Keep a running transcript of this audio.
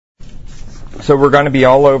So we're going to be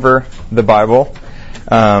all over the Bible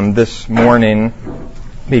this morning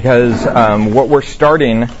because what we're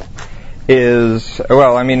starting is,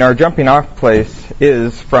 our jumping off place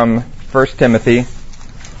is from 1 Timothy,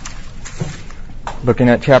 looking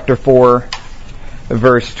at chapter 4,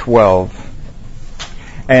 verse 12.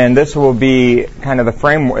 And this will be kind of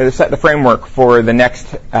set the framework for the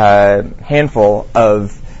next handful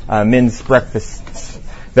of men's breakfasts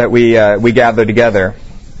that we gather together.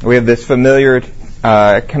 We have this familiar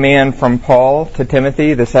command from Paul to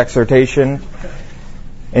Timothy, this exhortation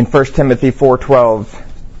in 1 Timothy 4:12.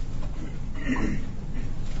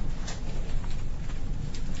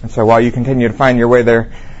 And so while you continue to find your way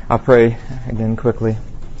there, I'll pray again quickly.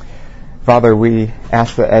 Father, we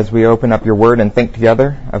ask that as we open up your word and think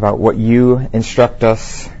together about what you instruct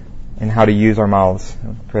us and how to use our mouths,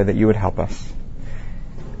 we pray that you would help us.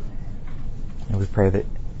 And we pray that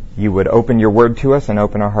you would open your word to us and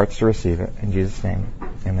open our hearts to receive it. In Jesus' name,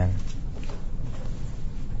 amen.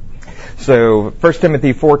 So 1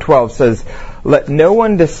 Timothy 4:12 says, "Let no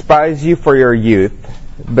one despise you for your youth,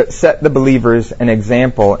 but set the believers an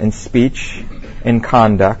example in speech, in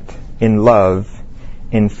conduct, in love,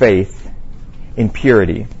 in faith, in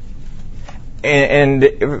purity." And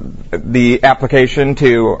the application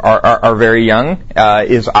to our very young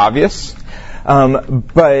is obvious.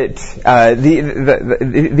 But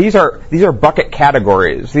these are bucket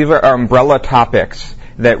categories. These are umbrella topics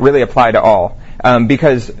that really apply to all.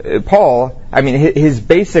 Because Paul, his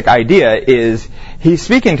basic idea is he's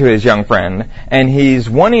speaking to his young friend, and he's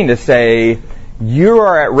wanting to say, you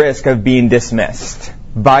are at risk of being dismissed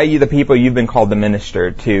by the people you've been called to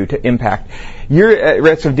minister to impact. You're at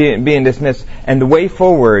risk of being dismissed, and the way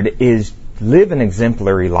forward is live an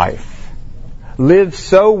exemplary life. Live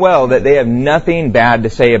so well that they have nothing bad to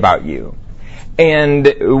say about you.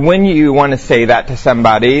 And when you want to say that to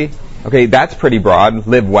somebody, okay, that's pretty broad,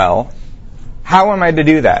 live well. How am I to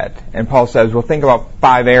do that? And Paul says, well, think about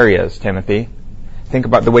 5 areas, Timothy. Think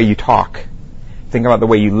about the way you talk. Think about the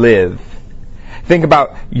way you live. Think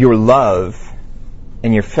about your love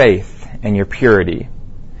and your faith and your purity.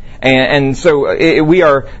 And so we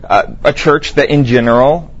are a church that in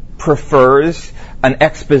general prefers an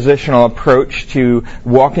expositional approach to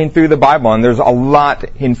walking through the Bible, and there's a lot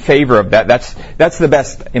in favor of that. That's the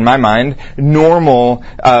best, in my mind, normal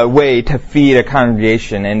way to feed a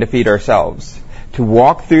congregation and to feed ourselves. To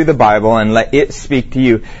walk through the Bible and let it speak to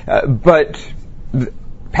you. But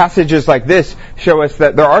passages like this show us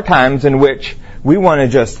that there are times in which we want to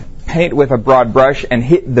just paint with a broad brush and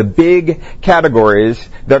hit the big categories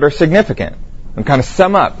that are significant and kind of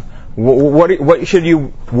sum up. What should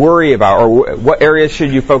you worry about, or what areas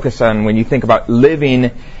should you focus on when you think about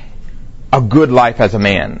living a good life as a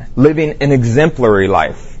man, living an exemplary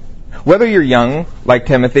life? Whether you're young, like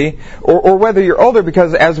Timothy, or whether you're older,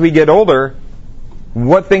 because as we get older,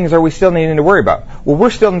 what things are we still needing to worry about? Well, we're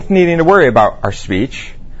still needing to worry about our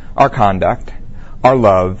speech, our conduct, our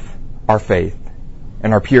love, our faith,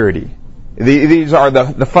 and our purity. These are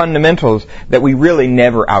the fundamentals that we really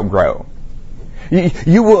never outgrow. You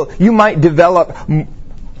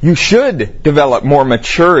should develop more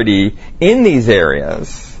maturity in these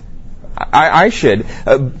areas. I should.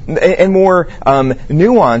 And more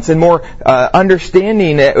nuance and more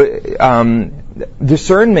understanding,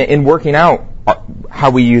 discernment in working out how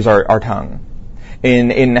we use our tongue.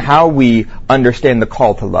 In how we understand the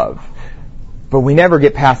call to love. But we never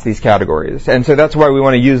get past these categories. And so that's why we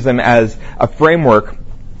want to use them as a framework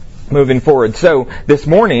moving forward. So this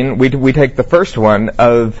morning we take the first one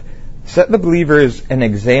of set the believers an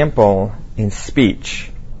example in speech.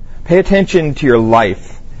 Pay attention to your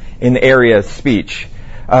life in the area of speech.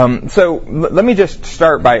 So let me just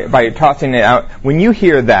start by tossing it out. When you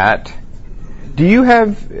hear that, do you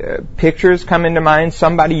have pictures come into mind?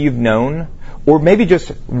 Somebody you've known? Or maybe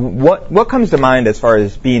just what comes to mind as far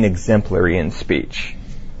as being exemplary in speech?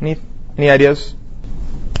 Any ideas?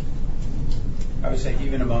 I would say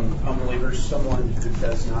even among unbelievers, someone who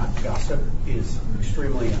does not gossip is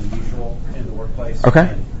extremely unusual in the workplace. Okay.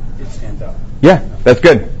 And it stands out. Yeah, that's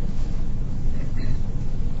good.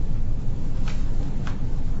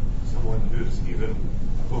 Someone who's even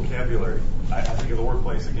vocabulary, I think of the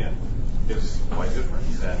workplace again, is quite different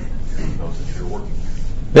than those that you're working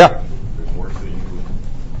with. Yeah. There's words that you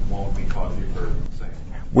won't be caught for saying.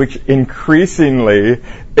 Which increasingly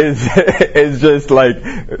is just like,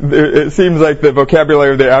 it seems like the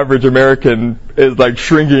vocabulary of the average American is like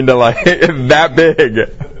shrinking to like that big.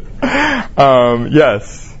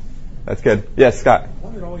 Yes. That's good. Yes, Scott.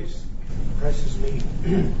 One that always impresses me,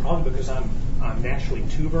 probably because I'm naturally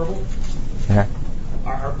too verbal, Yeah.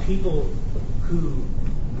 are people who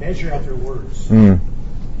measure out their words.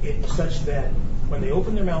 Such that when they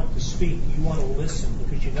open their mouth to speak, you want to listen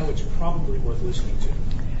because you know it's probably worth listening to.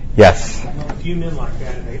 Yes. I know a few men like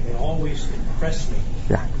that, and they always impress me.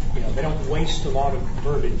 Yeah. They don't waste a lot of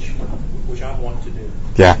verbiage, which I want to do.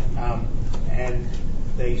 Yeah. And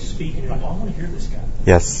they speak, and you're like, I want to hear this guy.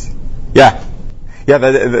 Yes. Yeah. Yeah,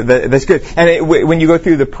 that's good. And when you go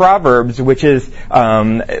through the Proverbs, which is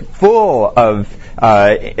full of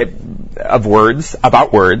words,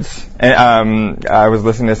 about words. And I was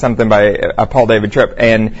listening to something by Paul David Tripp,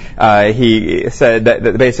 and he said that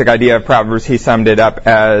the basic idea of Proverbs, he summed it up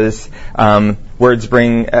as words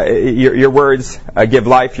bring, your words give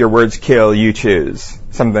life, your words kill, you choose.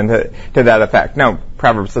 Something to that effect. Now,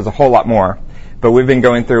 Proverbs says a whole lot more, but we've been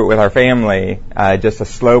going through it with our family, just a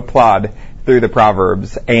slow plod through the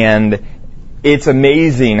Proverbs, and it's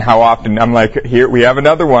amazing how often I'm like, here we have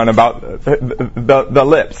another one about the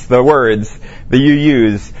lips, the words that you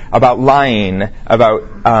use, about lying,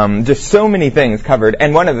 about just so many things covered.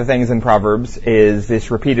 And one of the things in Proverbs is this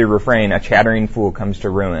repeated refrain, a chattering fool comes to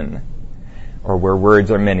ruin, or where words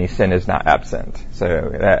are many, sin is not absent.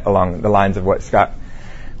 So that, along the lines of what Scott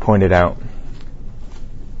pointed out.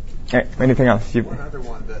 Anything else? One other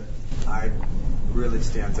one that really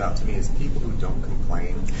stands out to me is people who don't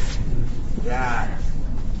complain. Yeah,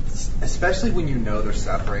 especially when you know they're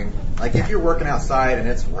suffering. Like if you're working outside and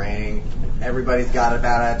it's raining, everybody's got a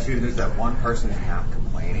bad attitude, and there's that one person who's not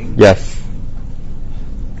complaining. Yes.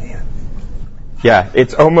 Man. Yeah,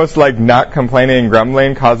 it's almost like not complaining and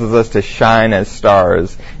grumbling causes us to shine as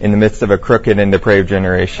stars in the midst of a crooked and depraved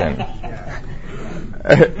generation. Yeah.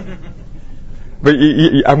 But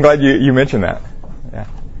I'm glad you mentioned that. Yeah.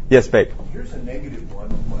 Yes, babe. Here's a negative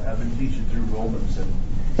one. I've been teaching through Romans, and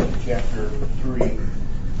in chapter 3, it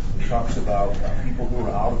talks about people who are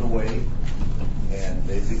out of the way, and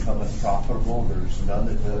they become unprofitable. There's none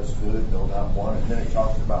that does good, no, not one. And then it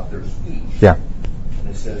talks about their speech. Yeah. And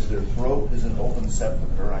it says their throat is an open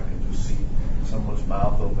sepulcher. I can just see someone's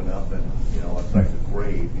mouth open up, and it's like a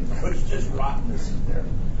grave. There's just rottenness in there.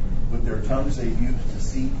 With their tongues they use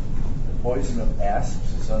deceit. The poison of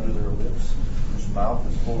asps is under their lips. Mouth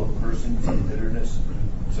is full of cursings and bitterness.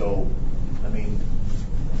 So,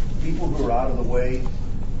 people who are out of the way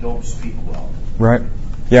don't speak well. Right.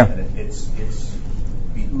 Yeah. And it's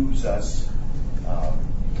behooves us to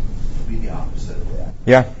be the opposite of that.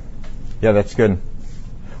 Yeah. Yeah, that's good.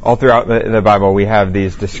 All throughout the Bible, we have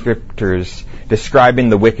these descriptors describing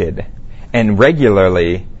the wicked, and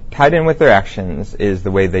regularly tied in with their actions is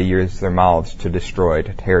the way they use their mouths to destroy,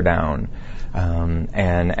 to tear down.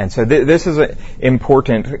 And so this is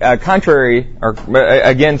important, contrary or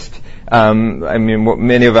against, what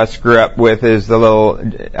many of us grew up with is the little,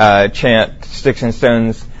 chant, sticks and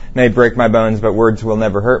stones may break my bones, but words will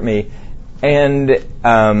never hurt me. And,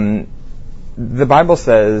 the Bible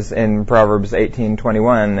says in Proverbs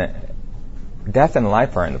 18:21, death and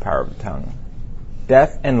life are in the power of the tongue.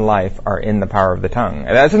 Death and life are in the power of the tongue. And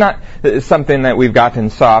that's not something that we've gotten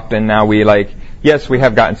soft and now we yes, we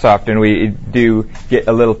have gotten soft and we do get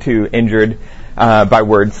a little too injured by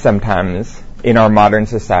words sometimes in our modern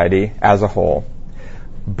society as a whole.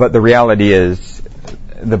 But the reality is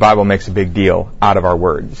the Bible makes a big deal out of our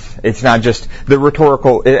words. It's not just the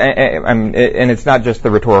rhetorical, and it's not just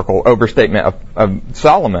the rhetorical overstatement of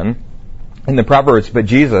Solomon in the Proverbs, but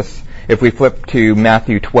Jesus, if we flip to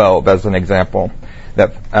Matthew 12 as an example,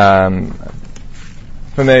 that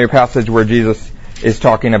familiar passage where Jesus is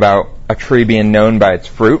talking about a tree being known by its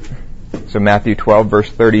fruit. So Matthew 12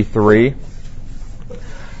 verse 33.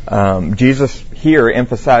 Jesus here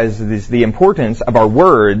emphasizes the importance of our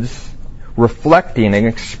words reflecting and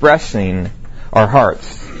expressing our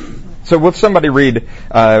hearts. So will somebody read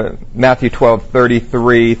Matthew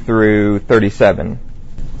 12:33 through 37?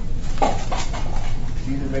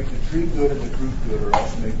 Either make the tree good and the fruit good, or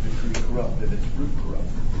else make the tree corrupt and its fruit corrupt.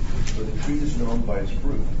 For the tree is known by its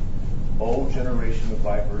fruit. O generation of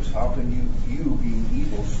vipers, how can you being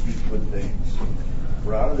evil, speak good things?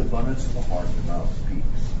 For out of the abundance of the heart the mouth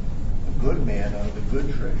speaks. A good man out of the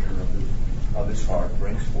good treasure of his heart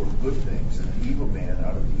brings forth good things, and an evil man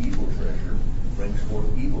out of the evil treasure brings forth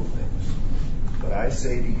evil things. But I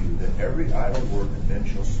say to you that every idle word that men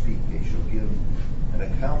shall speak, they shall give an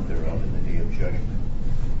account thereof in the day of judgment.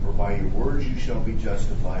 For by your words you shall be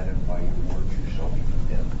justified, and by your words you shall be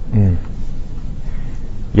condemned.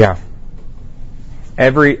 Yeah.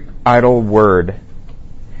 Every idle word,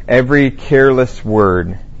 every careless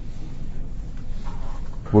word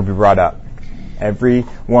will be brought up. Every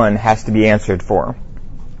one has to be answered for.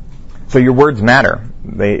 So your words matter.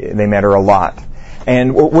 They matter a lot.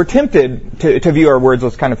 And we're tempted to view our words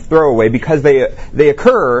as kind of throwaway because they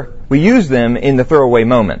occur, we use them in the throwaway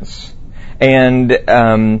moments. And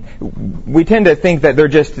we tend to think that they're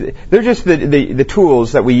just the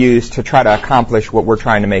tools that we use to try to accomplish what we're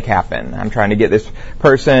trying to make happen. I'm trying to get this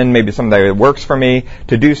person, maybe somebody that works for me,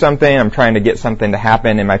 to do something. I'm trying to get something to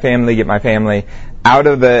happen in my family, get my family out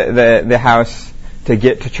of the house to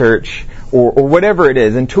get to church, or whatever it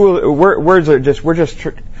is. And words are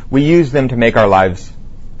we use them to make our lives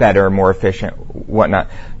better, more efficient, whatnot.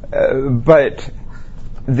 But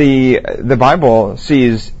the Bible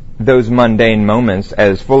sees those mundane moments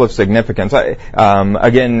as full of significance. Again,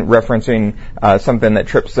 referencing something that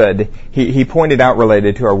Tripp said, he pointed out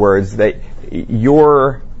related to our words that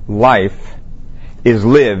your life is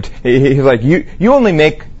lived. He's like, you only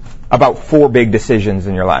make about 4 big decisions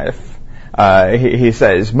in your life. He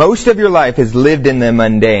says, most of your life is lived in the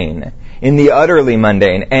mundane, in the utterly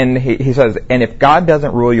mundane. And he says, and if God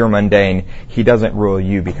doesn't rule your mundane, He doesn't rule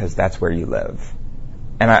you, because that's where you live.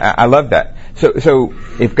 And I love that. So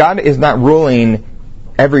if God is not ruling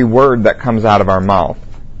every word that comes out of our mouth,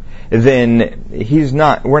 then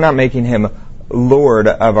we're not making Him Lord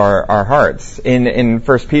of our hearts. In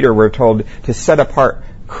 1 Peter, we're told to set apart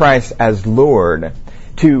Christ as Lord,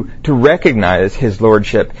 to recognize His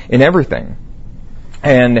lordship in everything.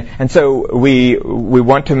 And so we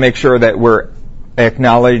want to make sure that we're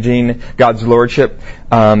acknowledging God's lordship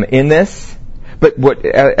in this. But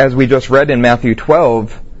as we just read in Matthew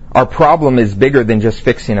 12, our problem is bigger than just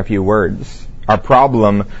fixing a few words. Our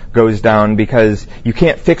problem goes down because you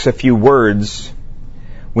can't fix a few words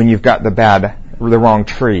when you've got the wrong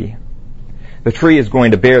tree. The tree is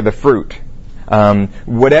going to bear the fruit.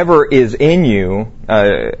 Whatever is in you,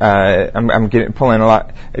 I'm pulling a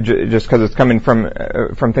lot just because it's coming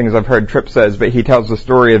from things I've heard Tripp says, but he tells the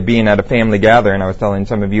story of being at a family gathering. I was telling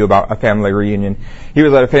some of you about a family reunion. He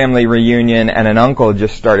was at a family reunion and an uncle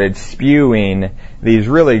just started spewing these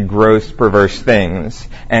really gross, perverse things.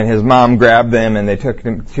 And his mom grabbed them and they took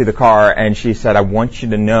him to the car, and she said, I want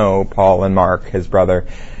you to know, Paul and Mark, his brother,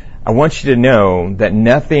 I want you to know that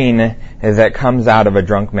nothing that comes out of a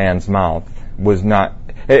drunk man's mouth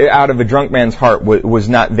out of a drunk man's heart was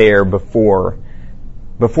not there before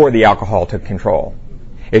the alcohol took control.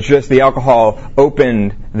 It's just the alcohol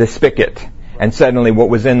opened the spigot, and suddenly what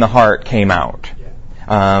was in the heart came out.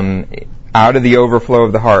 Out of the overflow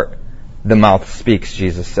of the heart, the mouth speaks,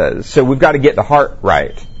 Jesus says. So we've got to get the heart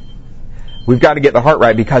right. We've got to get the heart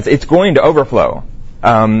right because it's going to overflow.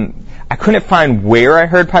 I couldn't find where I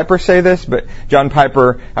heard Piper say this, but John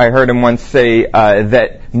Piper, I heard him once say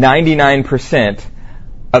that 99%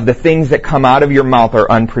 of the things that come out of your mouth are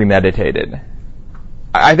unpremeditated.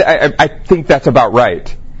 I think that's about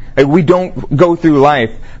right. We don't go through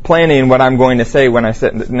life planning what I'm going to say when I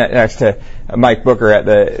sit next to Mike Booker at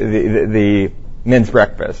the men's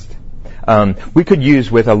breakfast. We could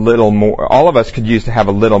use with a little more, all of us could use to have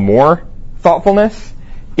a little more thoughtfulness.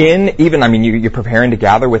 You're preparing to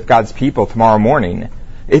gather with God's people tomorrow morning.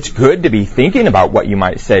 It's good to be thinking about what you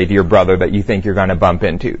might say to your brother that you think you're going to bump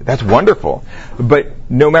into. That's wonderful. But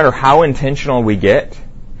no matter how intentional we get,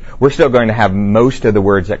 we're still going to have most of the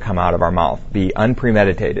words that come out of our mouth be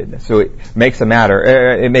unpremeditated. So it makes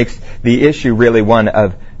it makes the issue really one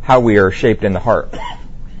of how we are shaped in the heart.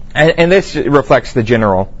 And this reflects the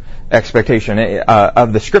general expectation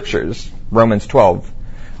of the Scriptures, Romans 12.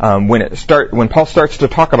 When Paul starts to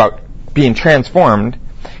talk about being transformed,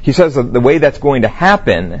 he says that the way that's going to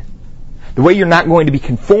happen, the way you're not going to be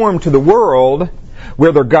conformed to the world,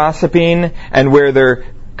 where they're gossiping and where they're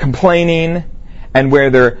complaining and where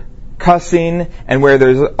they're cussing and where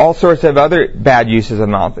there's all sorts of other bad uses of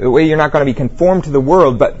mouth. The way you're not going to be conformed to the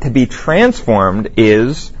world, but to be transformed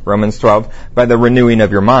is, Romans 12, by the renewing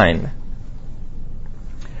of your mind.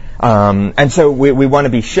 And so we want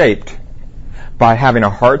to be shaped by having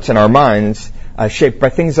our hearts and our minds shaped by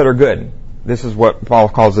things that are good. This is what Paul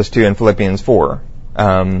calls us to in Philippians 4,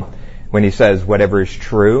 when he says, whatever is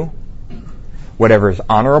true, whatever is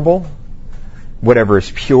honorable, whatever is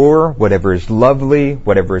pure, whatever is lovely,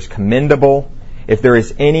 whatever is commendable, if there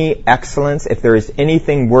is any excellence, if there is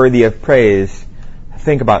anything worthy of praise,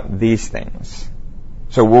 think about these things.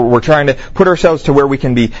 So we're trying to put ourselves to where we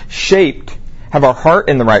can be shaped, have our heart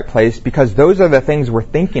in the right place, because those are the things we're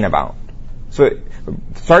thinking about. So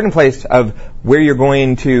starting place of what you're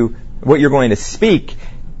going to speak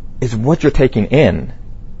is what you're taking in.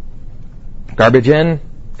 Garbage in,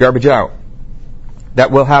 garbage out.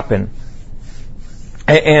 That will happen.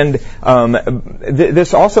 And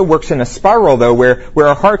this also works in a spiral, though, where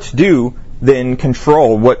our hearts do then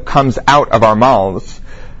control what comes out of our mouths.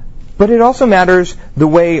 But it also matters the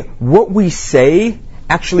way what we say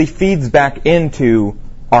actually feeds back into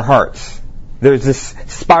our hearts. There's this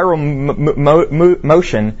spiral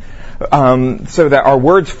motion so that our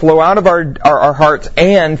words flow out of our hearts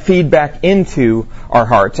and feed back into our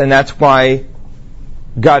hearts. And that's why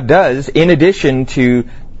God does, in addition to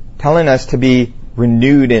telling us to be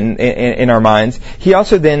renewed in our minds, He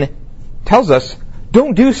also then tells us,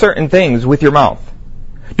 don't do certain things with your mouth.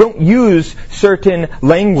 Don't use certain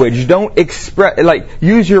language. Don't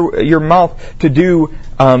use your mouth to do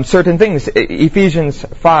certain things. Ephesians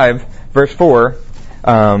 5 verse 4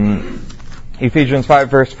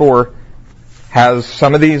 has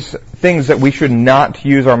some of these things that we should not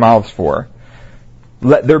use our mouths for.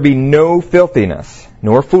 Let there be no filthiness,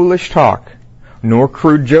 nor foolish talk, nor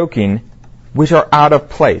crude joking, which are out of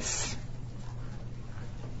place.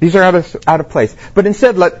 These are out of place. But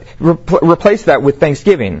instead, replace that with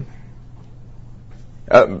thanksgiving.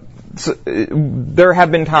 There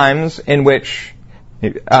have been times in which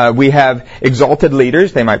we have exalted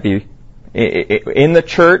leaders. They might be in the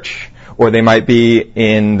church, or they might be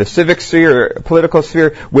in the civic sphere, or political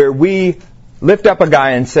sphere, where we lift up a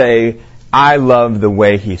guy and say, I love the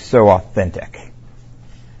way he's so authentic.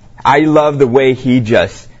 I love the way he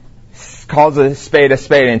just calls a spade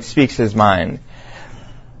and speaks his mind.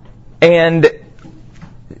 And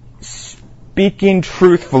speaking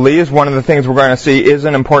truthfully is one of the things we're going to see is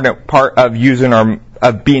an important part of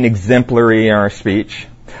of being exemplary in our speech.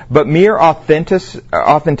 But mere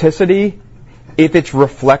authenticity, if it's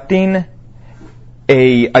reflecting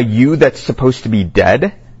a you that's supposed to be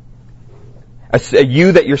dead, a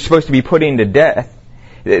you that you're supposed to be putting to death,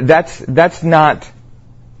 that's not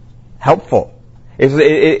helpful.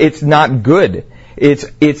 It's not good.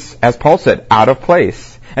 It's as Paul said, out of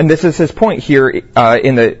place. And this is his point here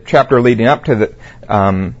in the chapter leading up to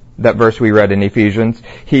that verse we read in Ephesians.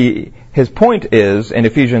 His point is, in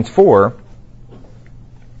Ephesians 4,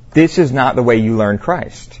 this is not the way you learn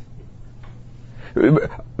Christ.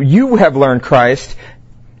 You have learned Christ,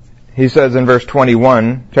 he says in verse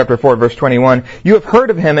 21, chapter 4, verse 21, you have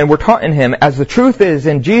heard of Him and were taught in Him, as the truth is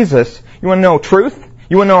in Jesus. You want to know truth?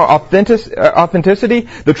 You want to know authenticity?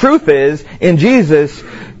 The truth is, in Jesus,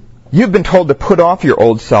 you've been told to put off your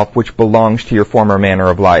old self, which belongs to your former manner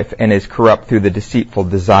of life and is corrupt through the deceitful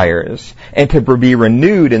desires, and to be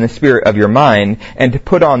renewed in the spirit of your mind, and to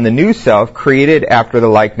put on the new self, created after the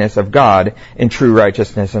likeness of God in true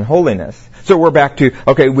righteousness and holiness. So we're back to,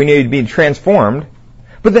 okay, we need to be transformed.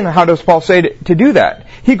 But then how does Paul say to do that?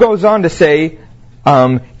 He goes on to say,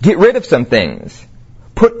 get rid of some things.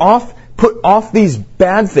 Put off these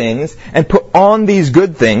bad things and put on these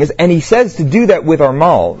good things. And he says to do that with our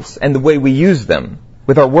mouths and the way we use them,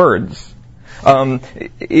 with our words. I don't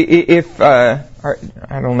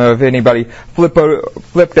know if anybody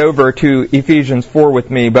flipped over to Ephesians 4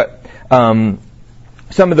 with me, but some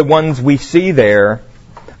of the ones we see there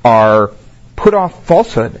are put off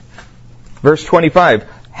falsehood. Verse 25,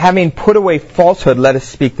 having put away falsehood, let us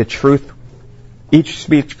speak the truth. Each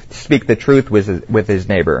speak the truth with his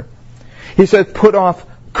neighbor. He says, put off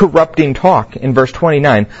corrupting talk in verse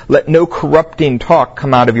 29. Let no corrupting talk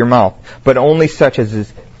come out of your mouth, but only such as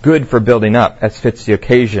is good for building up, as fits the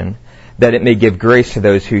occasion, that it may give grace to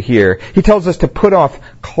those who hear. He tells us to put off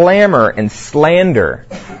clamor and slander.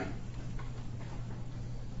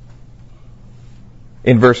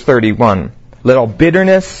 In verse 31, let all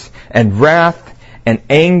bitterness and wrath and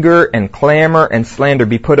anger and clamor and slander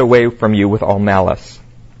be put away from you with all malice.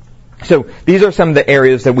 So these are some of the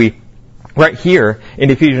areas that we, right here in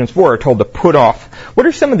Ephesians 4, are told to put off. What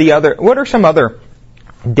are some other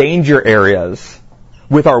danger areas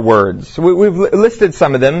with our words? We've listed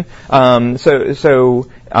some of them.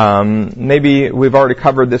 Maybe we've already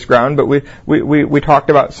covered this ground, but we talked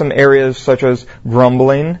about some areas such as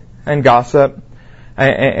grumbling and gossip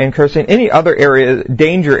and cursing. Any other areas,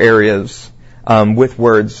 danger areas with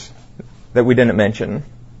words that we didn't mention?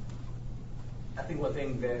 I think one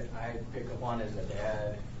thing that I pick up on as a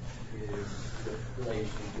dad is the relation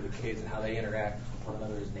to the kids and how they interact with one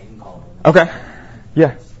another is name calling. Okay.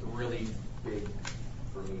 Yeah. It's really big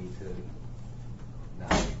for me to not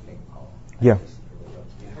name call. Yeah.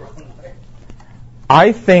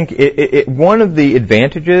 I think one of the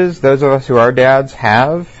advantages those of us who are dads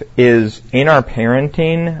have is in our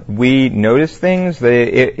parenting, we notice things that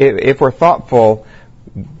if we're thoughtful,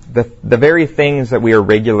 the very things that we are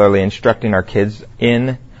regularly instructing our kids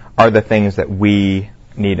in are the things that we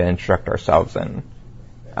need to instruct ourselves in.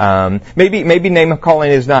 Maybe name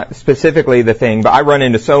calling is not specifically the thing, but I run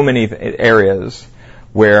into so many areas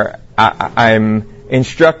where I'm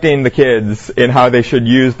instructing the kids in how they should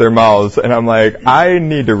use their mouths, and I'm like, I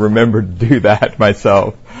need to remember to do that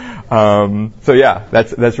myself. So yeah,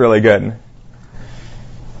 that's really good.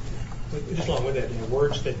 Just along with that,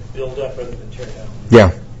 words that build up rather than tear down. Yeah.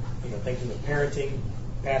 Thinking of parenting,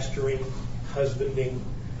 pastoring, husbanding,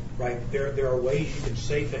 right? There are ways you can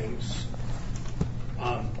say things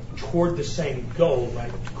toward the same goal,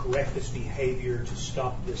 right? To correct this behavior, to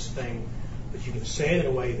stop this thing. But you can say it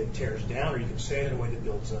in a way that tears down, or you can say it in a way that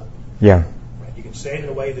builds up. Yeah. Right? You can say it in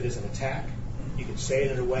a way that is an attack. You can say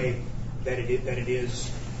it in a way that it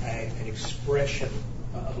is an expression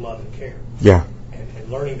of love and care. Yeah.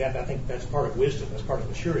 And learning that, I think that's part of wisdom. That's part of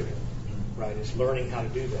maturity, right? Is learning how to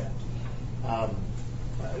do that.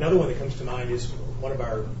 Another one that comes to mind is one of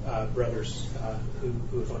our brothers,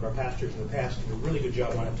 who was one of our pastors in the past, did a really good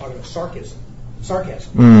job when I'm talking about sarcasm.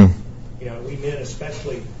 We men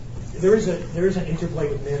especially, there is an interplay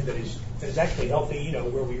with men that is actually healthy.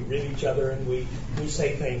 Where we rid each other and we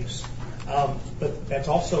say things, but that's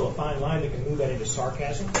also a fine line that can move that into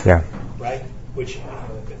sarcasm. Yeah. Right. Which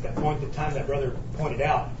at that point, the time that brother pointed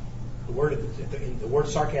out, the word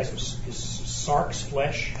sarcasm is sarx,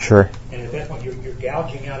 flesh. Sure. And at that point, you're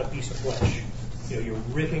gouging out a piece of flesh. You're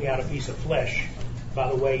ripping out a piece of flesh by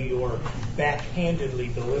the way you're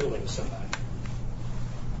backhandedly belittling somebody.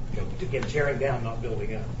 Again, tearing down, not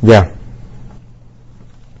building up. Yeah.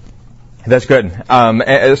 That's good.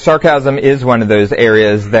 Sarcasm is one of those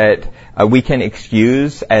areas that we can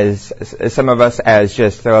excuse as some of us as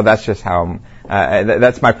just, that's just how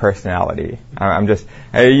that's my personality. I'm just.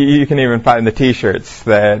 You can even find the T-shirts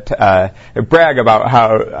that brag about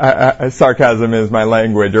how sarcasm is my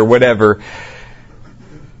language or whatever.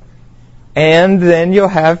 And then you'll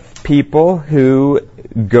have people who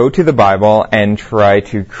go to the Bible and try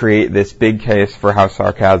to create this big case for how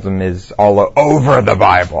sarcasm is all over the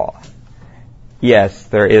Bible. Yes,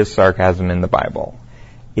 there is sarcasm in the Bible.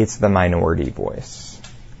 It's the minority voice.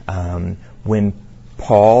 When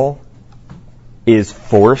Paul is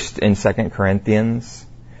forced in 2 Corinthians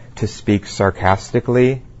to speak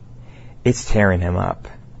sarcastically, it's tearing him up.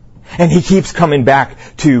 And he keeps coming back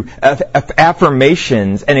to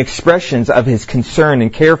affirmations and expressions of his concern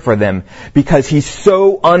and care for them because he's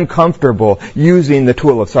so uncomfortable using the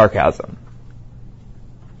tool of sarcasm.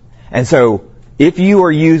 And so, if you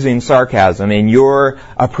are using sarcasm in your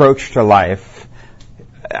approach to life,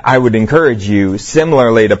 I would encourage you,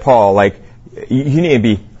 similarly to Paul, you need to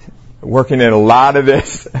be working in a lot of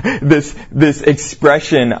this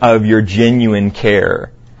expression of your genuine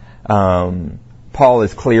care. Paul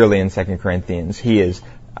is clearly in 2 Corinthians. He is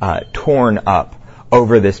torn up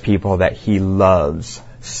over this people that he loves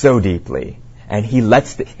so deeply, and he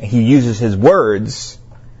uses his words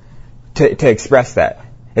to express that.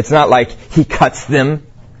 It's not like he cuts them,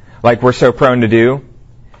 like we're so prone to do.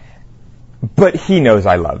 But he knows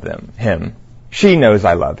I love him. She knows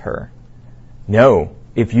I love her. No,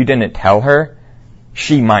 if you didn't tell her,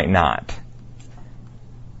 she might not.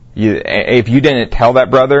 If you didn't tell that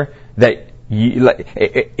brother that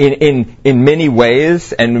in many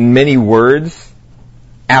ways and in many words,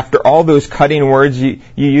 after all those cutting words you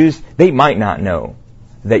use, they might not know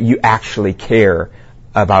that you actually care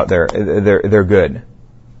about their good.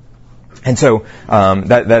 And so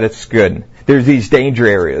that it's good. There's these danger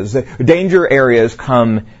areas. Danger areas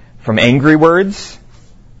come from angry words.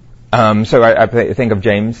 So I think of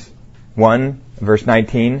James 1, verse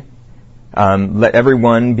 19. Let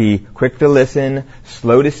everyone be quick to listen,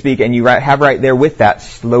 slow to speak, and you have right there with that,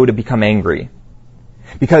 slow to become angry.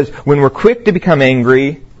 Because when we're quick to become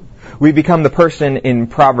angry, we become the person in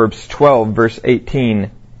Proverbs 12, verse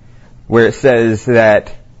 18, where it says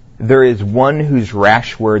that there is one whose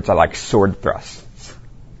rash words are like sword thrusts.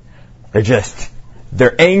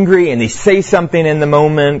 They're angry and they say something in the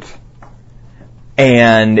moment,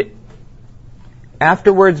 and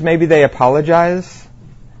afterwards maybe they apologize.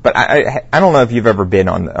 But I don't know if you've ever been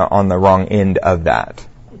on the wrong end of that.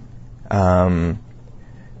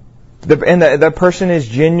 The person is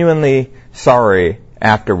genuinely sorry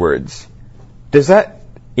afterwards. Does that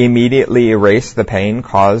immediately erase the pain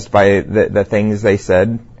caused by the things they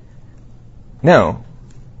said? No.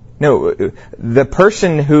 The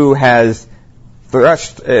person who has thrown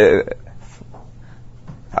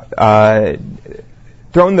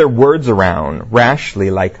their words around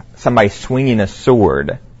rashly, like somebody swinging a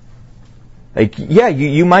sword.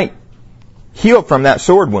 You might heal from that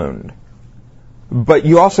sword wound, but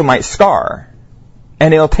you also might scar,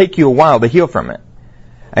 and it'll take you a while to heal from it.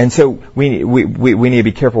 And so we need to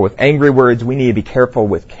be careful with angry words. We need to be careful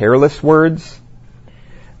with careless words.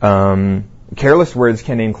 Careless words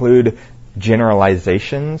can include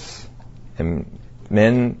generalizations, and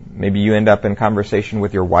men, maybe you end up in conversation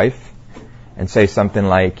with your wife and say something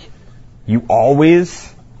like, "You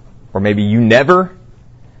always," or maybe "You never."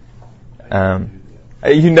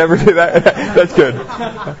 You never do that? That's good.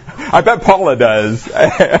 I bet Paula does.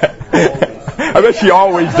 I bet she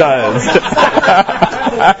always does.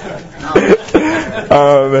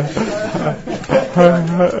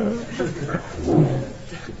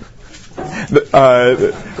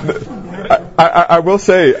 I will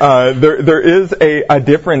say there is a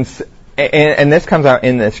difference, and this comes out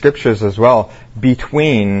in the scriptures as well,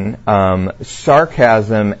 between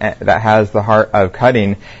sarcasm that has the heart of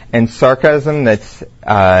cutting and sarcasm that's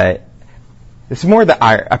it's more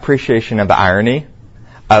the appreciation of the irony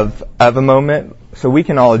of a moment. So we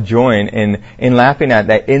can all join in laughing at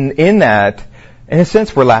that. In that, in a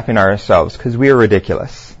sense, we're laughing at ourselves because we are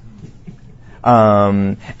ridiculous.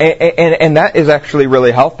 And that is actually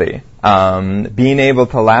really healthy, being able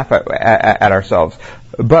to laugh at ourselves.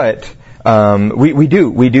 But we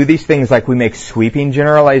do these things, like we make sweeping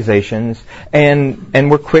generalizations,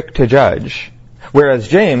 and we're quick to judge. Whereas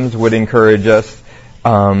James would encourage us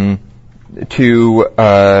to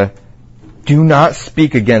do not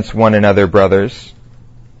speak against one another, brothers.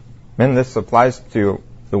 And this applies to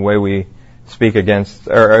the way we speak against,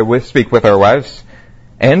 or we speak with our wives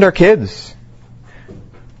and our kids.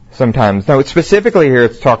 Sometimes. Now, specifically here,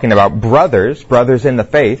 it's talking about brothers in the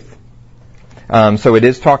faith. So it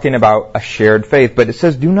is talking about a shared faith, but it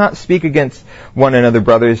says, do not speak against one another,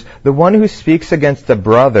 brothers. The one who speaks against a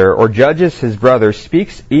brother or judges his brother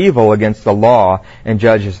speaks evil against the law and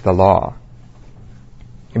judges the law.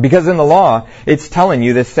 Because in the law, it's telling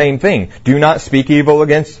you the same thing. Do not speak evil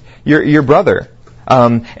against your brother.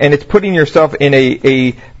 And it's putting yourself in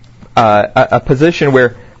a position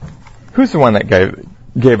where, who's the one that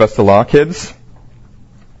gave us the law, kids?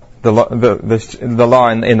 The law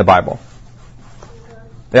in the Bible.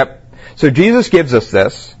 Yep. So Jesus gives us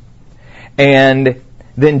this, and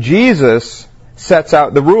then Jesus sets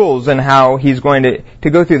out the rules and how he's going to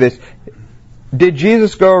go through this. Did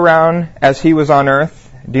Jesus go around as he was on earth?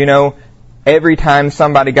 Do you know, every time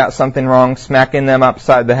somebody got something wrong, smacking them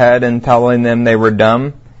upside the head and telling them they were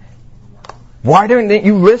dumb? Why didn't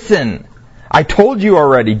you listen? I told you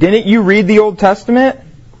already. Didn't you read the Old Testament?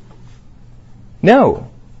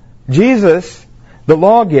 No. Jesus, the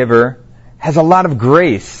lawgiver, has a lot of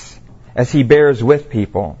grace as he bears with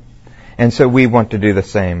people. And so we want to do the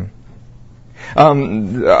same.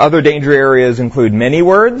 Other danger areas include many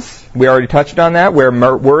words. We already touched on that, where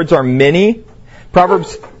words are many.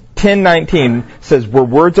 Proverbs 10:19 says, where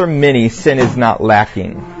words are many, sin is not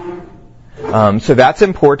lacking. So that's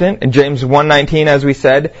important. And James 1:19, as we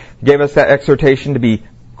said, gave us that exhortation to be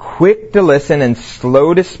quick to listen and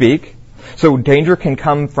slow to speak. So danger can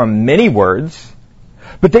come from many words,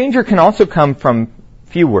 but danger can also come from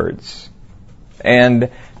few words. And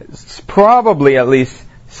probably at least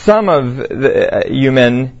some of you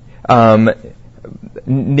men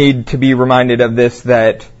need to be reminded of this,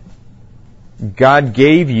 that God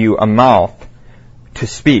gave you a mouth to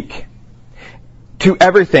speak. To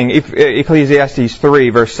everything, Ecclesiastes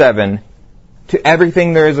 3 verse 7, to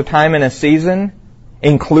everything there is a time and a season,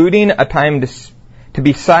 including a time to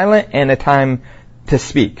be silent and a time to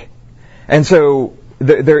speak. And so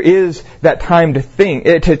there is that time to think,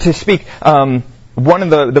 to speak. One of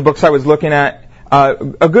the books I was looking at,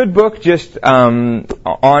 a good book just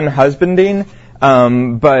on husbanding,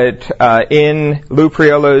 but in Lou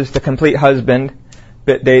Priolo's The Complete Husband,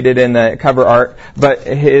 bit dated in the cover art, but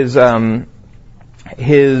his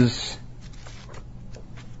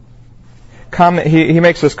comment, he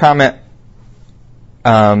makes this comment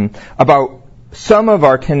about some of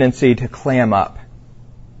our tendency to clam up.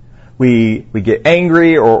 We get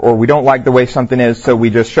angry or we don't like the way something is, so we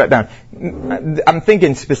just shut down. I'm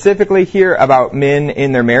thinking specifically here about men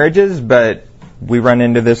in their marriages, but we run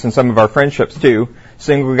into this in some of our friendships too.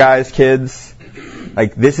 Single guys, kids.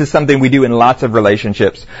 Like, this is something we do in lots of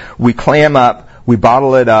relationships. We clam up, we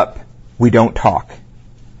bottle it up, we don't talk.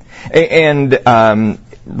 And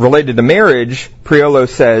related to marriage, Priolo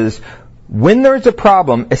says, when there's a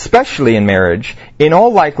problem, especially in marriage, in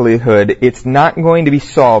all likelihood, it's not going to be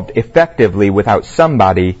solved effectively without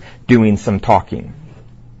somebody doing some talking.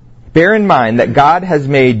 Bear in mind that God has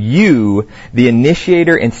made you the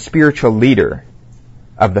initiator and spiritual leader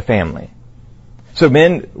of the family. So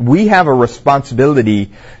men, we have a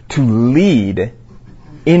responsibility to lead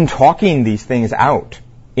in talking these things out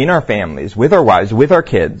in our families, with our wives, with our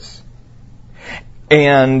kids.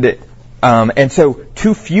 And so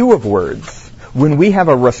too few of words, when we have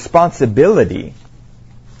a responsibility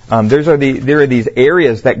There are these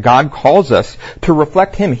areas that God calls us to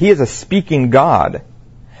reflect Him. He is a speaking God.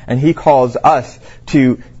 And He calls us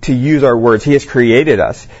to use our words. He has created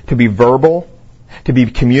us to be verbal, to be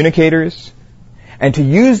communicators, and to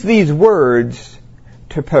use these words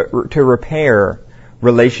to repair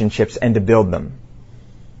relationships and to build them.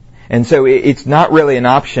 And so it's not really an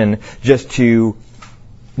option just to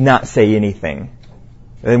not say anything.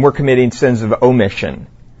 And we're committing sins of omission.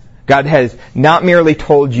 God has not merely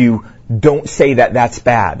told you, don't say that, that's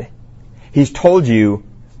bad. He's told you,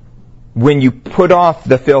 when you put off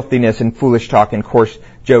the filthiness and foolish talk and coarse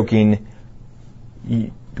joking,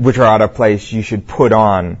 which are out of place, you should put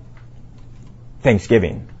on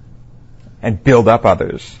thanksgiving and build up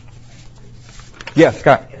others. Yes,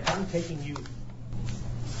 Scott. If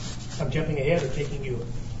I'm jumping ahead or taking you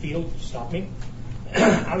afield, stop me.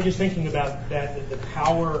 I was just thinking about that, the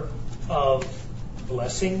power of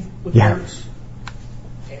blessing with words.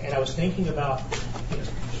 And I was thinking about,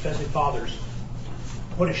 especially fathers,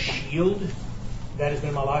 what a shield that has been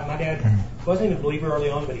in my life. My dad wasn't even a believer early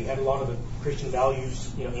on, but he had a lot of the Christian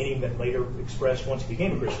values, in him that later expressed once he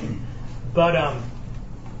became a Christian. But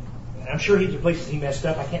I'm sure the places he messed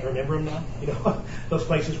up, I can't remember them now, those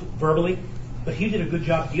places verbally. But he did a good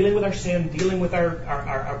job dealing with our sin, dealing with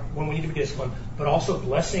our when we need to be disciplined, but also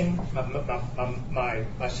blessing my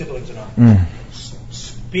siblings and I.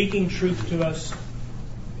 Speaking truth to us.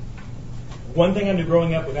 One thing I knew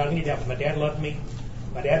growing up without any doubt was my dad loved me.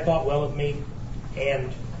 My dad thought well of me,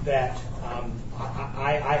 and that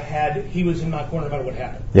he was in my corner no matter what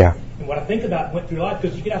happened. Yeah. And what I think about went through life,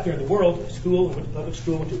 because you get out there in the world, school, went to public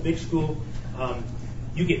school, went to a big school,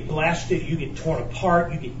 you get blasted, you get torn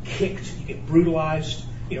apart, you get kicked, you get brutalized.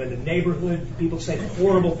 In the neighborhood, people say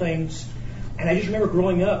horrible things. And I just remember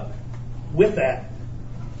growing up with that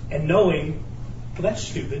and knowing, well, that's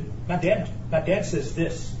stupid. My dad says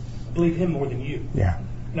this. I believe him more than you. Yeah.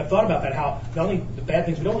 And I've thought about that, how not only the bad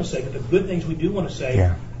things we don't want to say, but the good things we do want to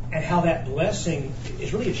say, and how that blessing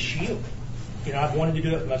is really a shield. I've wanted to do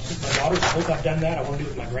it with my daughters. I hope I've done that. I want to do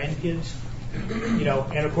it with my grandkids.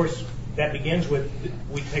 And of course, that begins with,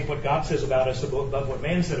 we take what God says about us above what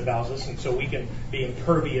man said about us, and so we can be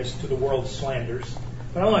impervious to the world's slanders.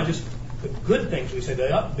 But I want to just the good things we say,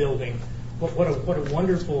 the upbuilding. What a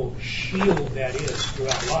wonderful shield that is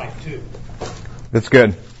throughout life too. That's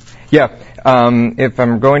good. Yeah. If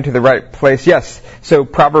I'm going to the right place, yes. So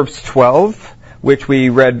Proverbs 12, which we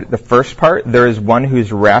read the first part, there is one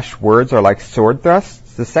whose rash words are like sword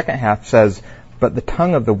thrusts. The second half says, but the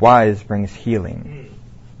tongue of the wise brings healing.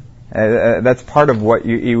 That's part of what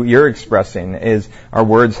you're expressing, is our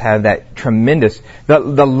words have that tremendous, the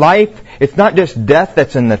life, it's not just death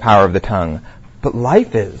that's in the power of the tongue, but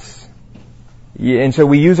life is. And so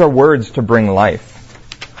we use our words to bring life.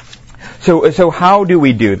 So how do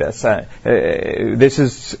we do this?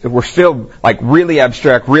 We're still like really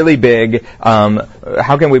abstract, really big.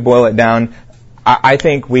 How can we boil it down? I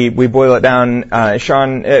think we boil it down.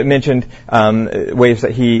 Sean mentioned ways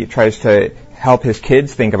that he tries to help his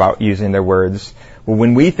kids think about using their words. Well,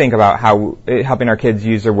 when we think about how helping our kids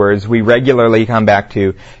use their words, we regularly come back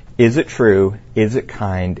to, is it true? Is it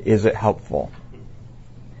kind? Is it helpful?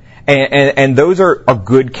 And those are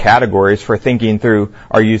good categories for thinking through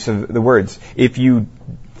our use of the words. If you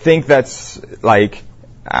think that's like,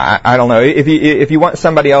 I don't know, if you want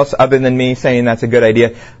somebody else other than me saying that's a good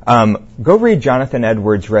idea, go read Jonathan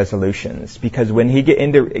Edwards' resolutions, because when he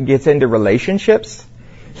gets into relationships,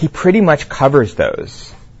 he pretty much covers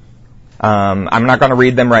those. I'm not going to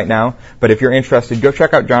read them right now, but if you're interested, go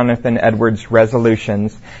check out Jonathan Edwards'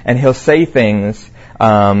 resolutions, and he'll say things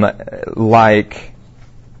like,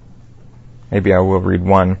 maybe I will read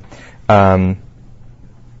one.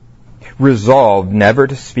 Resolved never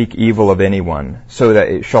to speak evil of anyone, so that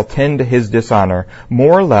it shall tend to his dishonor,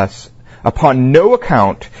 more or less, upon no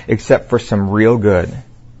account except for some real good.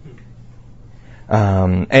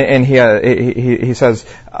 And he says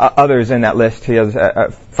others in that list. He has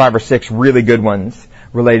 5 or 6 really good ones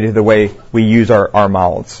related to the way we use our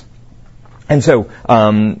mouths. And so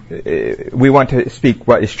we want to speak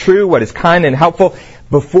what is true, what is kind and helpful.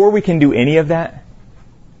 Before we can do any of that,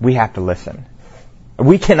 we have to listen.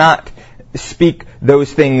 We cannot speak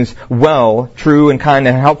those things well, true and kind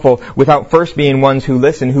and helpful, without first being ones who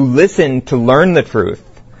listen to learn the truth,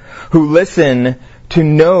 who listen to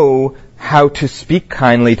know how to speak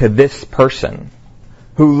kindly to this person,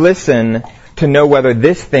 who listen to know whether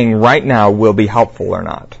this thing right now will be helpful or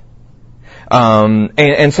not.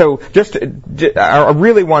 And so I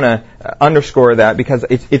really want to underscore that, because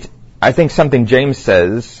it's I think something James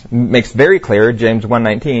says makes very clear, James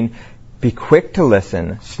 1:19, Be quick to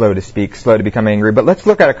listen, slow to speak, slow to become angry. But let's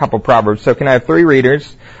look at a couple Proverbs. So can I have 3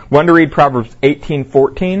 readers? One to read Proverbs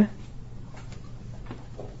 18:14.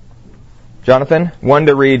 Jonathan. One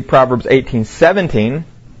to read Proverbs 18:17.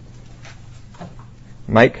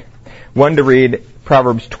 Mike. One to read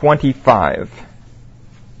Proverbs 25.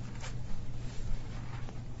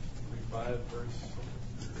 25 verse.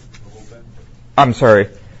 I'm sorry.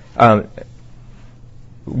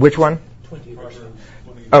 Which one? 20 verse 5.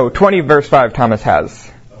 Oh, 20 verse 5 Thomas has.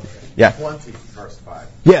 Yeah. 20 verse 5.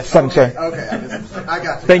 Yes, I'm sorry. Okay, I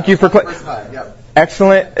got you. Thank you for verse 5, yep.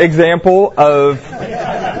 Excellent example of...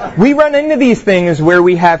 We run into these things where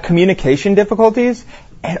we have communication difficulties,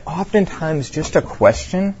 and oftentimes just a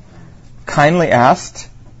question, kindly asked,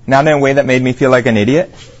 not in a way that made me feel like an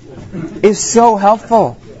idiot, is so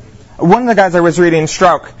helpful. One of the guys I was reading,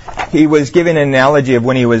 Strauch, he was giving an analogy of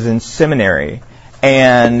when he was in seminary,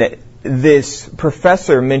 and this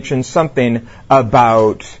professor mentioned something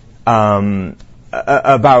about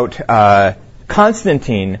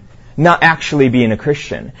Constantine not actually being a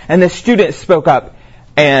Christian, and the student spoke up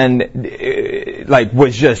and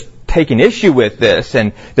was just taking issue with this,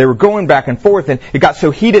 and they were going back and forth, and it got so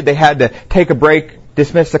heated they had to take a break,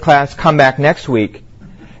 dismiss the class, come back next week.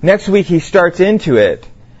 Next week he starts into it,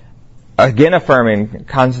 again affirming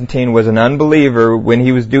Constantine was an unbeliever when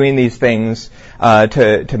he was doing these things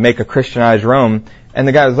to make a Christianized Rome. And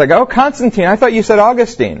the guy was like, "Oh, Constantine, I thought you said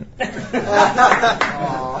Augustine."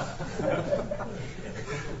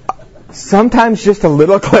 Sometimes just a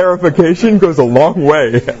little clarification goes a long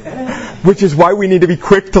way, which is why we need to be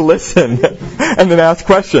quick to listen and then ask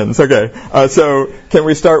questions. Okay, so can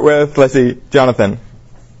we start with, let's see, Jonathan.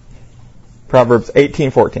 Proverbs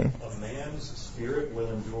 18:14. A man's spirit will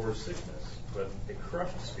endure sickness, but a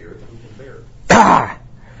crushed spirit who can bear it? Ah!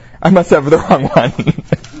 I must have the wrong one.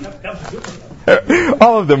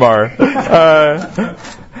 All of them are.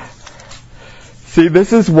 See,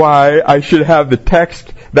 this is why I should have the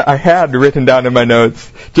text that I had written down in my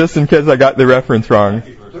notes, just in case I got the reference wrong.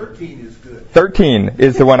 13 is good. 13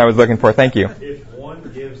 is the one I was looking for. Thank you. If one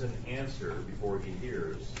gives an answer before he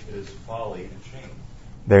hears, it is folly and shame.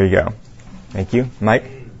 There you go. Thank you. Mike?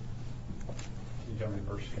 Can you tell me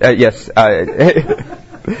verse? Yes.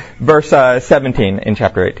 Verse 17 in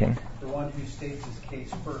chapter 18. The one who states his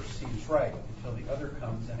case first seems right until the other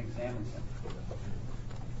comes and examines him.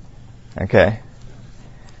 Okay.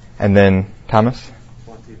 And then Thomas?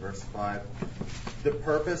 20 verse 5. The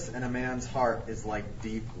purpose in a man's heart is like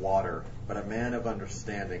deep water, but a man of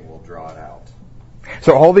understanding will draw it out.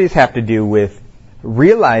 So all these have to do with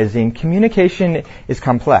realizing communication is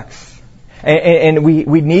complex. And we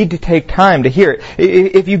need to take time to hear it.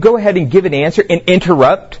 If you go ahead and give an answer and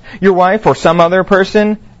interrupt your wife or some other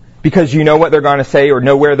person because you know what they're going to say or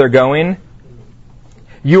know where they're going,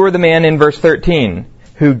 you are the man in verse 13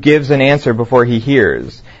 who gives an answer before he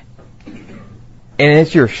hears. And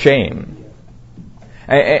it's your shame.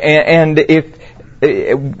 And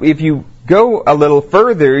if you go a little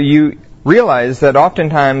further, you realize that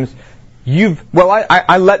oftentimes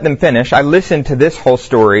I let them finish. I listened to this whole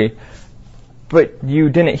story, but you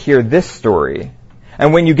didn't hear this story.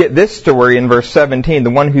 And when you get this story in verse 17,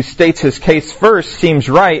 the one who states his case first seems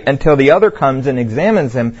right until the other comes and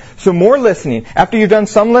examines him. So more listening. After you've done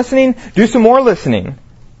some listening, do some more listening.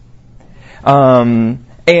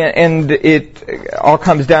 And it all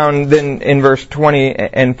comes down then in verse 20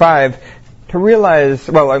 and 5 to realize,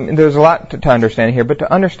 there's a lot to understand here, but to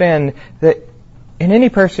understand that in any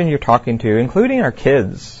person you're talking to, including our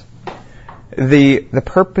kids, the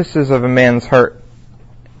purposes of a man's heart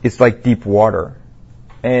is like deep water.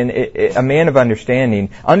 And a man of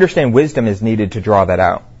understand wisdom is needed to draw that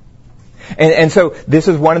out. And so this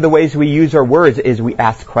is one of the ways we use our words is we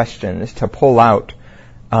ask questions to pull out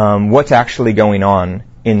what's actually going on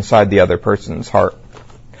inside the other person's heart.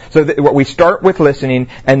 So what we start with listening,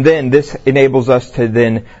 and then this enables us to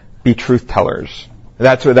then be truth tellers.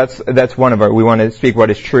 That's one of our. We want to speak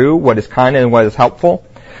what is true, what is kind, and what is helpful.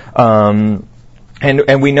 And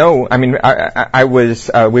we know. I mean,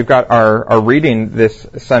 we've got our reading this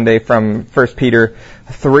Sunday from 1 Peter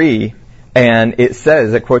 3, and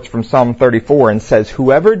it quotes from Psalm 34 and says,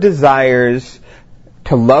 "Whoever desires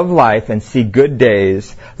to love life and see good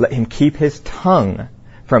days, let him keep his tongue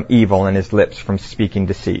from evil and his lips from speaking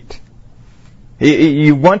deceit."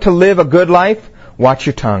 You want to live a good life? Watch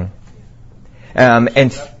your tongue.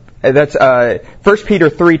 And that's 1 Peter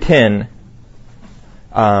 3:10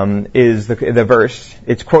 is the verse.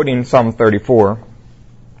 It's quoting Psalm 34.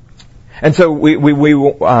 And so we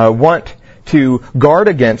want to guard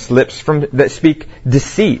against lips that speak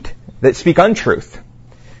deceit, that speak untruth.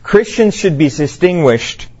 Christians should be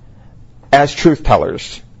distinguished as truth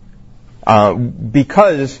tellers,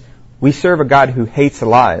 because we serve a God who hates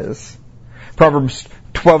lies. Proverbs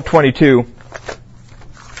 12:22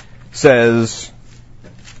 says,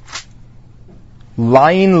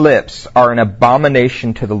 "Lying lips are an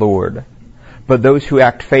abomination to the Lord, but those who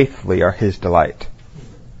act faithfully are His delight."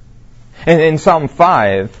 And in Psalm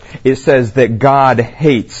 5, it says that God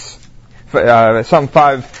hates. Psalm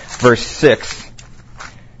 5, verse 6,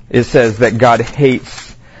 it says that God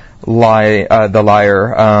hates the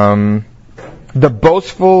liar. The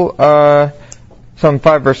boastful, Psalm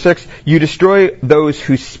 5, verse 6, "You destroy those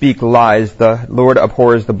who speak lies. The Lord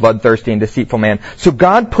abhors the bloodthirsty and deceitful man." So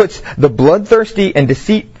God puts the bloodthirsty and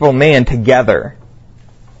deceitful man together.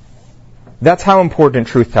 That's how important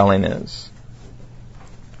truth-telling is.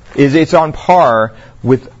 It's on par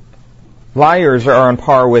with, liars are on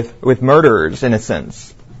par with murderers, in a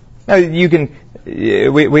sense. Now, we can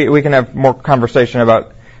have more conversation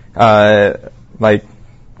about, like,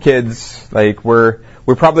 kids. Like, we're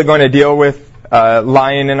probably going to deal with,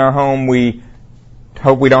 lying in our home. We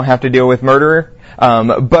hope we don't have to deal with murder.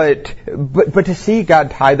 But to see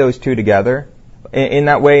God tie those two together in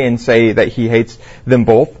that way and say that He hates them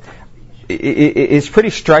both is pretty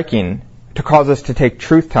striking, to cause us to take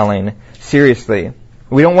truth-telling seriously.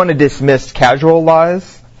 We don't want to dismiss casual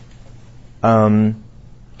lies.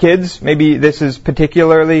 Kids, maybe this is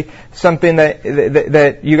particularly something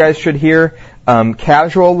that you guys should hear.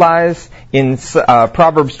 Casual lies in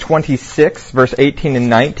Proverbs 26, verse 18 and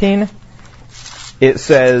 19. It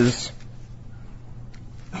says,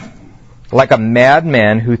 "Like a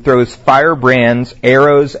madman who throws firebrands,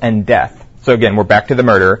 arrows, and death." So again, we're back to the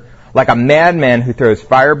murder. "Like a madman who throws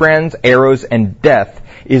firebrands, arrows, and death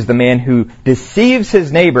is the man who deceives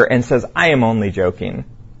his neighbor and says, 'I am only joking.'"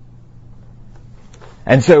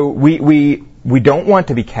 And so we don't want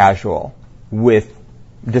to be casual with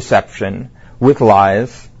deception, with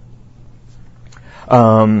lies,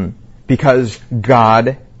 because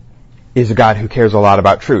God is a God who cares a lot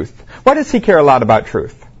about truth. Why does He care a lot about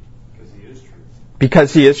truth? Because He is truth.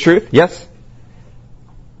 Because He is truth, yes.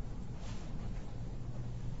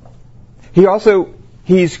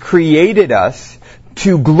 He's created us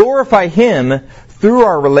to glorify Him through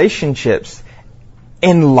our relationships.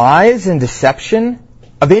 And lies and deception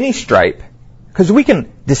of any stripe, because we can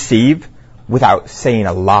deceive without saying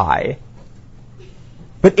a lie.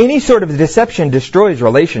 But any sort of deception destroys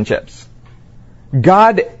relationships.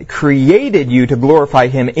 God created you to glorify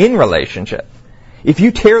Him in relationship. If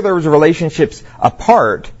you tear those relationships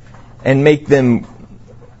apart and make them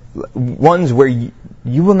ones where you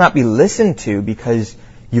will not be listened to because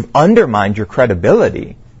you've undermined your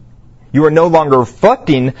credibility, you are no longer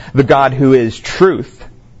reflecting the God who is truth.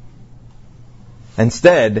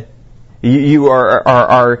 Instead, you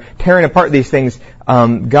are tearing apart these things.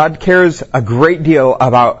 God cares a great deal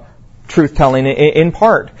about truth-telling in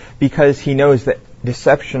part because He knows that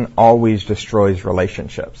deception always destroys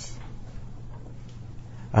relationships.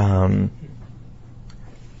 And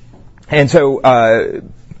so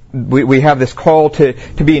we have this call to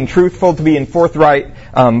being truthful, to being forthright.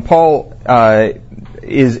 Paul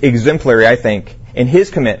is exemplary, I think, in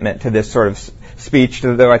his commitment to this sort of speech,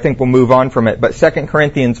 though I think we'll move on from it. But 2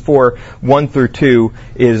 Corinthians 4, 1 through 2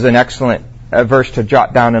 is an excellent verse to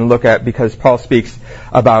jot down and look at, because Paul speaks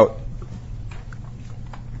about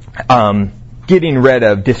getting rid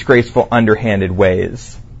of disgraceful, underhanded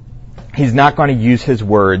ways. He's not going to use his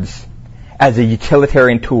words as a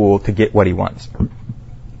utilitarian tool to get what he wants.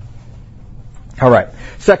 All right.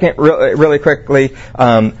 Second, really quickly,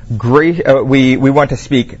 we want to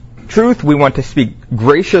speak truth. We want to speak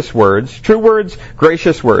gracious words, true words,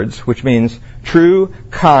 gracious words, which means true,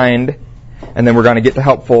 kind, and then we're going to get to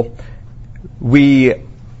helpful. We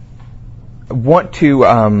want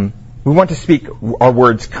to speak our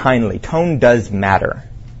words kindly. Tone does matter.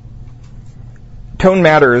 Tone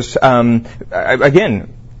matters.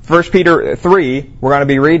 Again, 1 Peter 3, we're going to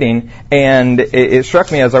be reading, and it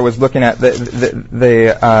struck me as I was looking at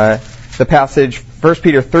the passage. 1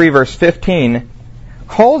 Peter 3, verse 15,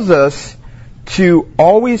 calls us to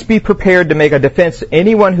always be prepared to make a defense to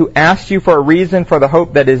anyone who asks you for a reason for the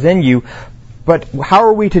hope that is in you. But how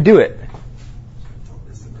are we to do it?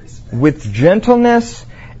 With gentleness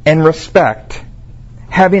and respect,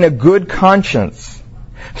 having a good conscience,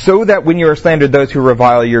 so that when you are slandered, those who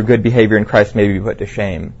revile your good behavior in Christ may be put to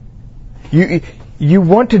shame. You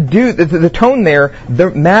want to do, the tone there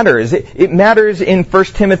matters. It matters in 1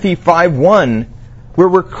 Timothy 5:1, where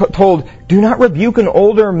we're told, do not rebuke an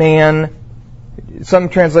older man. Some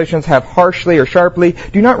translations have harshly or sharply.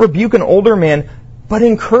 Do not rebuke an older man, but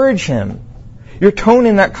encourage him. Your tone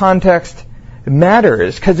in that context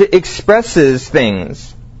matters because it expresses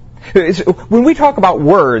things. When we talk about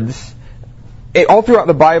words, all throughout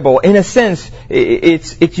the Bible, in a sense,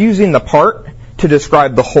 it's using the part to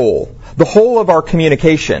describe the whole of our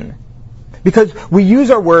communication. Because we use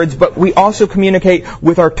our words, but we also communicate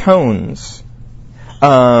with our tones.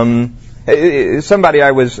 Somebody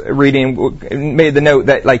I was reading made the note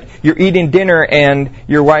that, like, you're eating dinner and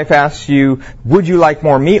your wife asks you, would you like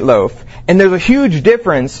more meatloaf? And there's a huge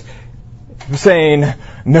difference saying,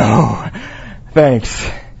 no, thanks.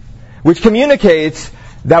 Which communicates,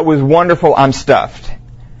 that was wonderful, I'm stuffed.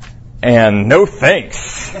 And no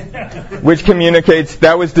thanks. Which communicates,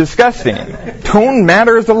 that was disgusting. Tone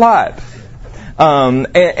matters a lot.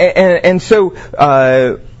 And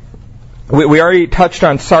so, we already touched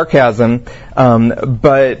on sarcasm,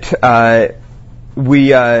 but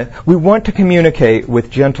we want to communicate with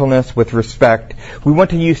gentleness, with respect. We want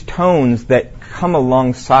to use tones that come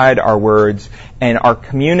alongside our words and are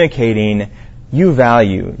communicating, you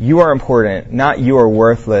value, you are important, not you are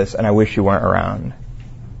worthless and I wish you weren't around.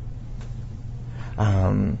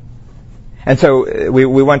 And so we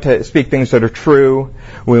want to speak things that are true.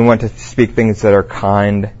 We want to speak things that are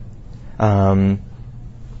kind.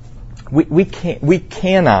 We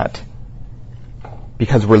cannot,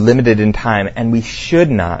 because we're limited in time, and we should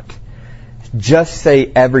not just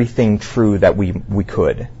say everything true that we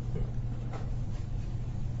could.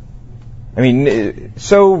 I mean,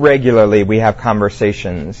 so regularly we have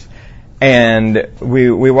conversations, and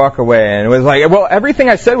we walk away, and it was like, well, everything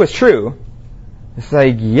I said was true. It's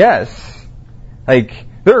like, yes. Like,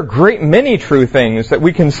 there are a great many true things that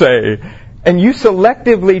we can say, and you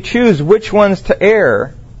selectively choose which ones to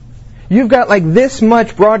air. You've got like this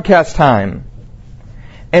much broadcast time.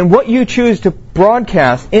 And what you choose to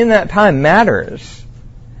broadcast in that time matters.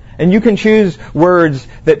 And you can choose words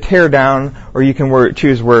that tear down, or you can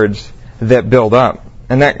choose words that build up.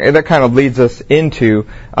 And that kind of leads us into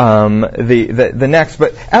the next.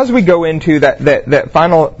 But as we go into that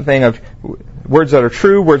final thing of words that are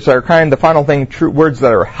true, words that are kind, the final thing, words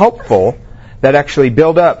that are helpful, that actually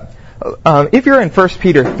build up. If you're in 1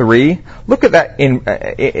 Peter 3, look at that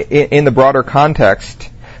in the broader context.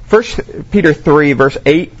 1 Peter 3, verse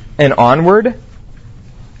 8 and onward.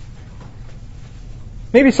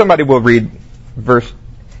 Maybe somebody will read verse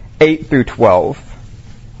 8 through 12.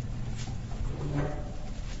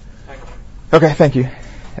 Okay, thank you,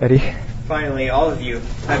 Eddie. Finally, all of you,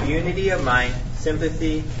 have unity of mind,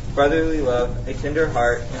 sympathy, brotherly love, a tender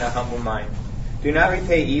heart, and a humble mind. Do not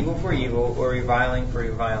repay evil for evil or reviling for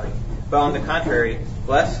reviling, but on the contrary,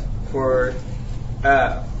 bless, for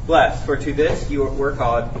to this you were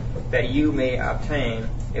called, that you may obtain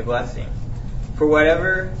a blessing.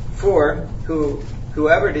 Whoever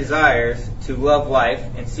desires to love life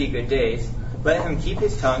and see good days, let him keep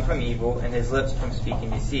his tongue from evil and his lips from speaking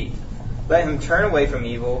deceit. Let him turn away from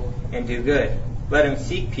evil and do good. Let him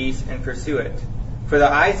seek peace and pursue it. For the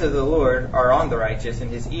eyes of the Lord are on the righteous, and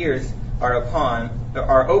his ears are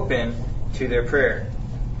open to their prayer.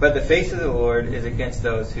 But the face of the Lord is against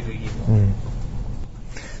those who do evil.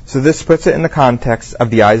 So this puts it in the context of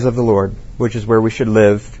the eyes of the Lord, which is where we should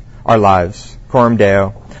live our lives, coram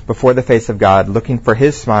Deo, before the face of God, looking for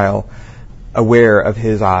His smile, aware of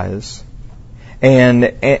His eyes. And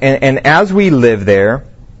as we live there,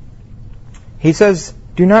 He says,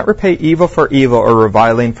 do not repay evil for evil or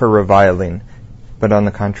reviling for reviling, but on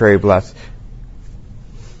the contrary, bless.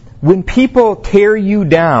 When people tear you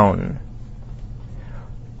down,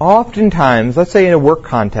 oftentimes, let's say in a work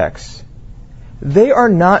context, they are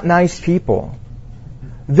not nice people.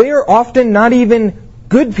 They are often not even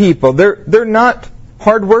good people. They're not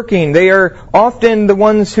hardworking. They are often the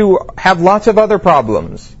ones who have lots of other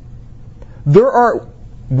problems. There are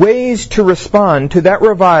ways to respond to that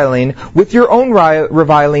reviling with your own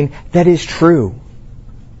reviling that is true.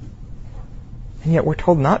 And yet we're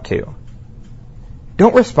told not to.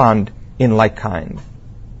 Don't respond in like kind.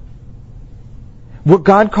 What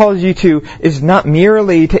God calls you to is not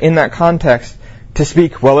merely to, in that context, to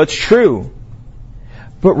speak, well, it's true,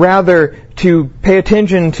 but rather to pay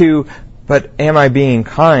attention to, but am I being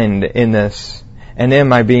kind in this? And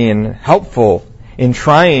am I being helpful in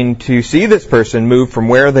trying to see this person move from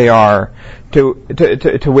where they are to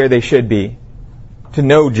where they should be? To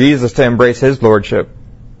know Jesus, to embrace His lordship.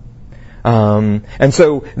 And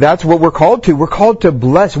so that's what we're called to. We're called to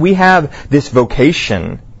bless. We have this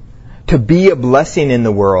vocation to be a blessing in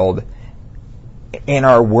the world, and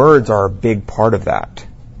our words are a big part of that.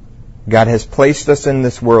 God has placed us in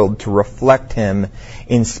this world to reflect Him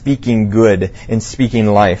in speaking good, in speaking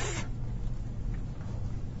life.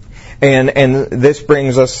 And this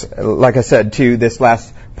brings us, like I said, to this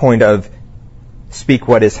last point of speak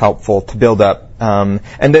what is helpful to build up.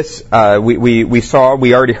 And this, we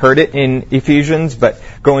already heard it in Ephesians, but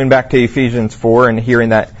going back to Ephesians 4 and hearing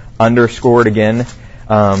that underscored again,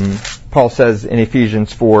 Paul says in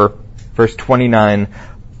Ephesians 4, verse 29,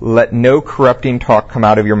 "Let no corrupting talk come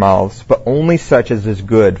out of your mouths, but only such as is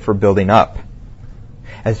good for building up.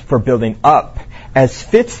 As for building up, as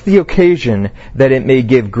fits the occasion, that it may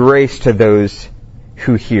give grace to those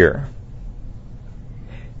who hear."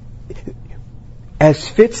 As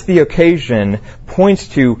fits the occasion points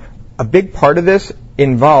to a big part of this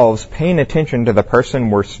involves paying attention to the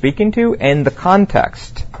person we're speaking to and the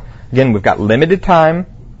context. Again, we've got limited time,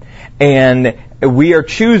 and we are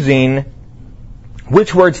choosing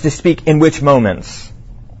which words to speak in which moments.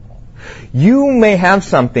 You may have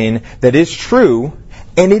something that is true,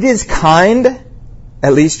 and it is kind,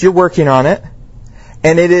 at least you're working on it,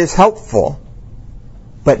 and it is helpful,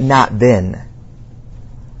 but not then.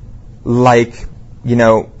 Like,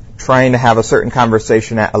 trying to have a certain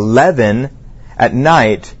conversation at 11 at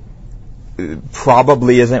night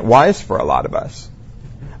probably isn't wise for a lot of us.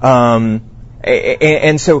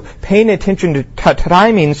 And so paying attention to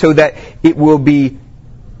timing so that it will be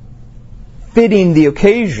fitting the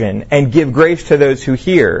occasion and give grace to those who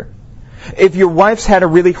hear. If your wife's had a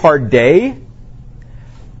really hard day,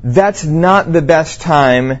 that's not the best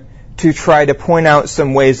time to try to point out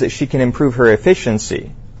some ways that she can improve her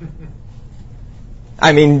efficiency.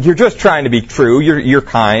 I mean, you're just trying to be true, you're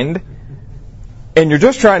kind, and you're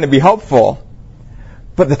just trying to be helpful,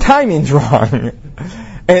 but the timing's wrong.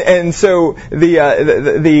 And so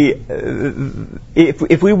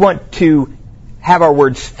if we want to have our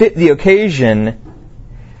words fit the occasion,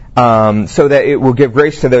 so that it will give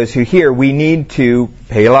grace to those who hear, we need to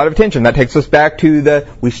pay a lot of attention. That takes us back to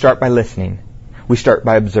we start by listening. We start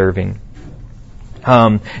by observing.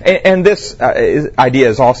 And this idea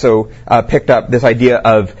is also picked up, this idea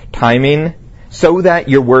of timing, so that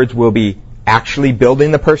your words will be actually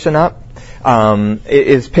building the person up. It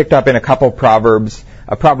is picked up in a couple Proverbs.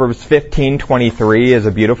 Proverbs 15:23 is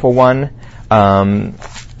a beautiful one.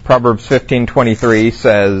 Proverbs 15:23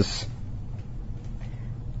 says,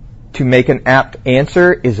 "To make an apt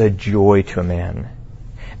answer is a joy to a man,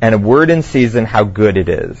 and a word in season how good it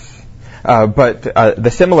is." But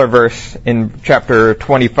the similar verse in chapter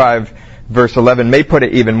 25, verse 11, may put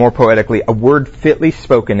it even more poetically. "A word fitly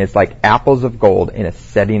spoken is like apples of gold in a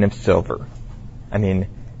setting of silver." I mean,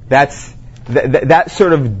 that's that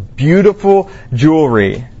sort of beautiful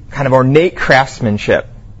jewelry, kind of ornate craftsmanship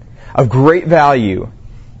of great value.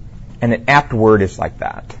 And an apt word is like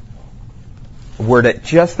that. A word at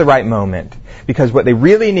just the right moment. Because what they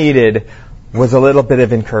really needed was a little bit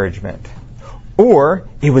of encouragement. Or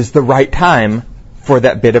it was the right time for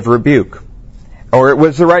that bit of rebuke. Or it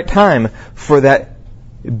was the right time for that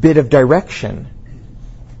bit of direction.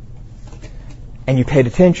 And you paid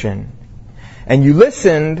attention. And you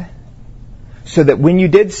listened so that when you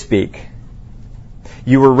did speak,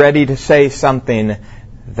 you were ready to say something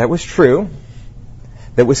that was true,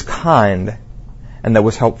 that was kind, and that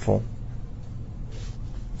was helpful.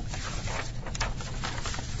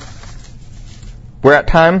 We're at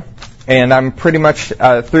time, and I'm pretty much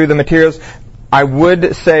through the materials. I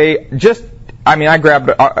would say I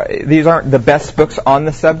grabbed, these aren't the best books on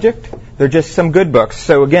the subject. They're just some good books.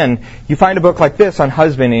 So again, you find a book like this on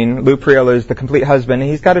husbanding. Lou Priolo's The Complete Husband,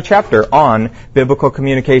 and he's got a chapter on biblical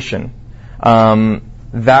communication.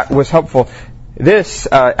 That was helpful. This,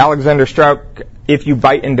 Alexander Strauch, If You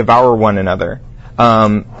Bite and Devour One Another,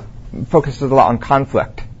 focuses a lot on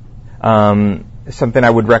conflict. Something I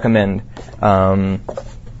would recommend.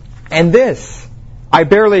 And this, I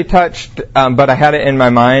barely touched, but I had it in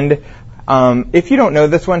my mind. If you don't know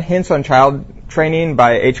this one, Hints on Child Training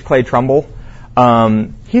by H. Clay Trumbull.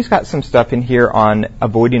 He's got some stuff in here on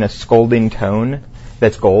avoiding a scolding tone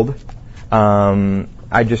that's gold. I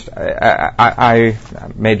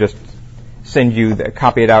may just send you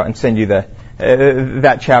copy it out and send you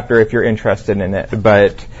that chapter if you're interested in it.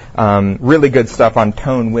 But really good stuff on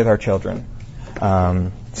tone with our children.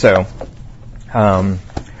 Let's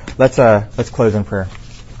close in prayer.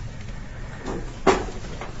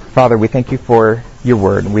 Father, we thank you for your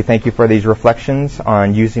word. We thank you for these reflections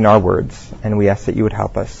on using our words, and we ask that you would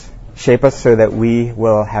help us. Shape us so that we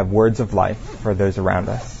will have words of life for those around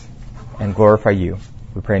us and glorify you.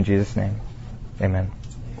 We pray in Jesus' name. Amen.